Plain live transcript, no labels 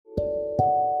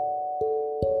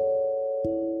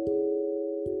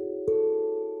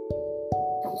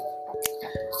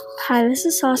Hi, this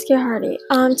is Saskia Hardy.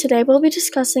 Today we'll be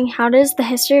discussing how does the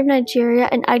history of Nigeria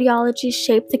and ideology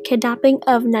shape the kidnapping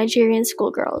of Nigerian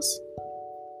schoolgirls.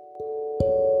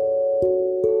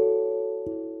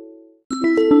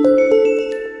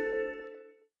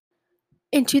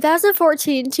 In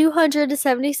 2014,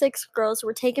 276 girls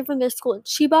were taken from their school in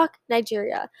Chibok,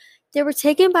 Nigeria. They were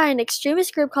taken by an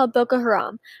extremist group called Boko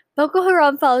Haram. Boko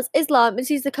Haram follows Islam and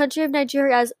sees the country of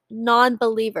Nigeria as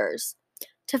non-believers.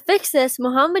 To fix this,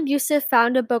 Muhammad Yusuf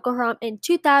founded Boko Haram in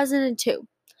 2002.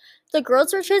 The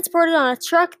girls were transported on a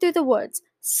truck through the woods.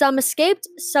 Some escaped,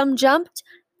 some jumped,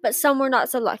 but some were not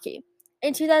so lucky.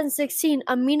 In 2016,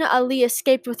 Amina Ali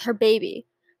escaped with her baby.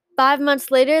 5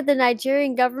 months later, the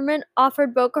Nigerian government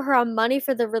offered Boko Haram money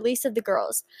for the release of the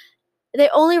girls. They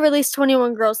only released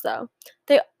 21 girls, though.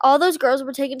 All those girls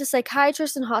were taken to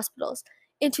psychiatrists and hospitals.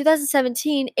 In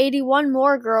 2017, 81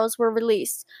 more girls were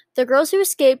released. The girls who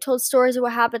escaped told stories of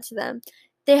what happened to them.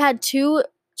 They had two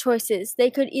choices.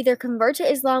 They could either convert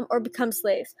to Islam or become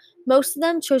slaves. Most of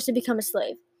them chose to become a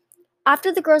slave.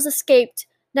 After the girls escaped,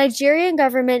 Nigerian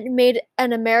government made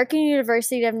an American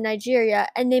University of Nigeria,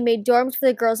 and they made dorms for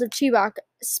the girls of Chibok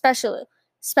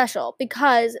special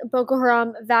because Boko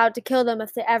Haram vowed to kill them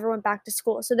if they ever went back to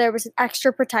school. So there was an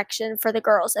extra protection for the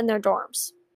girls in their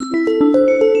dorms.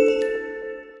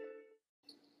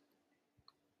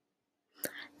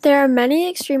 There are many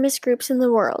extremist groups in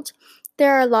the world.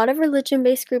 There are a lot of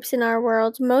religion-based groups in our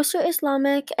world. Most are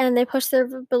Islamic, and they push their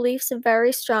beliefs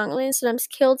very strongly and sometimes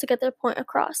kill to get their point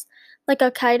across, like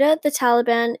Al-Qaeda, the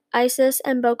Taliban, ISIS,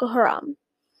 and Boko Haram.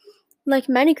 Like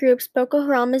many groups, Boko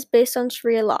Haram is based on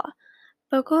Sharia law.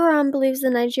 Boko Haram believes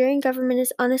the Nigerian government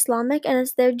is un-Islamic, and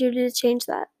it's their duty to change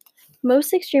that.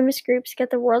 Most extremist groups get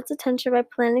the world's attention by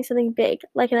planning something big,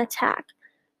 like an attack.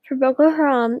 For Boko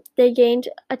Haram, they gained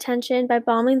attention by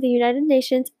bombing the United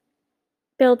Nations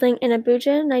building in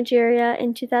Abuja, Nigeria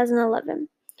in 2011.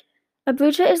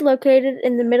 Abuja is located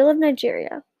in the middle of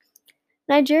Nigeria.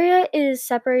 Nigeria is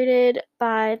separated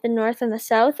by the north and the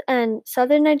south, and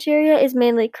southern Nigeria is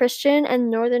mainly Christian and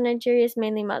northern Nigeria is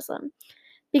mainly Muslim.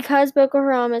 Because Boko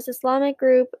Haram is an Islamic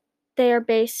group, they are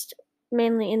based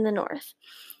mainly in the north.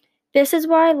 This is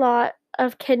why a lot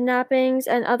of kidnappings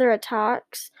and other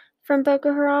attacks from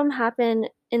Boko Haram happen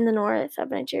in the north of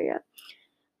Nigeria.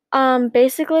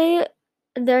 Basically,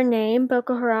 their name,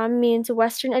 Boko Haram, means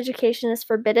Western education is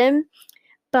forbidden,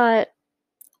 but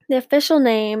the official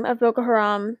name of Boko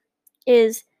Haram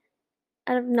is,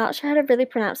 I'm not sure how to really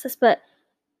pronounce this, but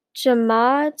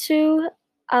Jama'atu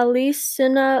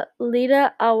Ali-Sunnah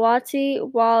Lida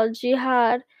Awati wal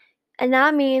Jihad, and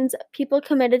that means people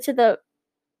committed to the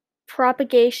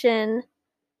propagation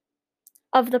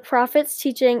of the Prophet's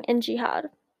teaching and jihad.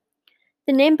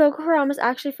 The name Boko Haram is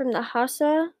actually from the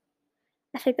Hausa,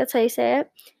 I think that's how you say it,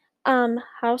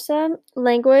 Hausa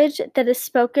language that is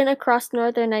spoken across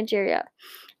northern Nigeria.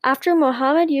 After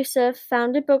Muhammad Yusuf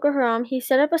founded Boko Haram, he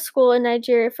set up a school in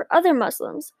Nigeria for other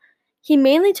Muslims. He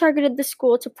mainly targeted the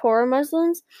school to poorer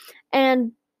Muslims,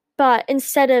 but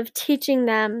instead of teaching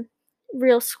them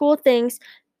real school things,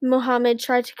 Muhammad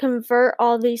tried to convert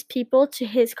all these people to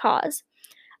his cause.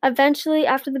 Eventually,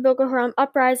 after the Boko Haram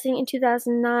uprising in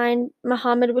 2009,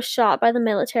 Muhammad was shot by the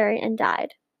military and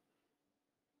died.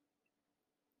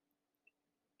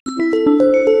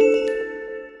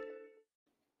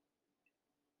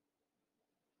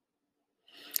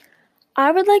 I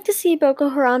would like to see Boko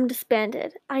Haram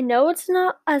disbanded. I know it's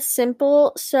not as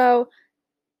simple as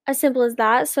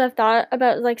that, so I've thought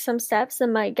about some steps that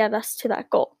might get us to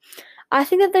that goal. I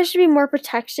think that there should be more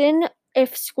protection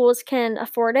if schools can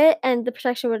afford it, and the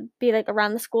protection would be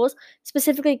around the schools,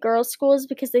 specifically girls' schools,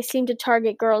 because they seem to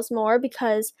target girls more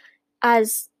because,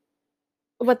 as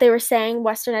what they were saying,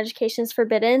 Western education is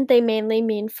forbidden. They mainly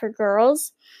mean for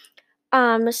girls.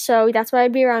 So that's why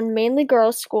I'd be around mainly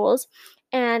girls' schools,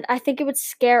 and I think it would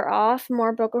scare off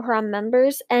more Boko Haram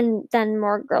members, and then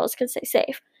more girls could stay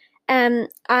safe. And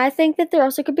I think that there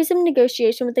also could be some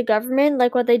negotiation with the government,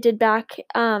 like what they did back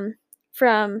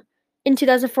from in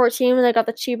 2014 when they got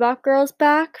the Chibok girls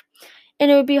back. And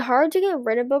it would be hard to get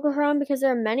rid of Boko Haram because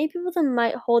there are many people that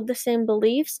might hold the same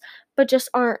beliefs, but just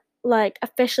aren't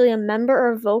officially a member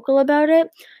or vocal about it.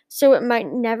 So it might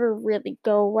never really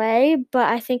go away, but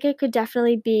I think it could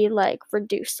definitely be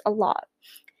reduced a lot.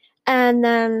 And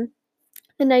then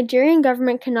the Nigerian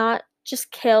government cannot just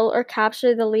kill or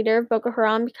capture the leader of Boko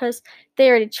Haram because they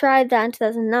already tried that in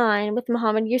 2009 with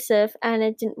Muhammad Yusuf and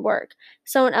it didn't work.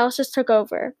 Someone else just took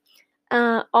over.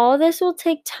 All this will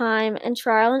take time and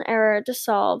trial and error to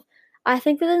solve. I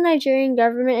think that the Nigerian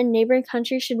government and neighboring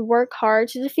countries should work hard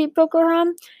to defeat Boko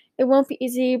Haram. It won't be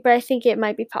easy, but I think it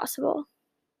might be possible.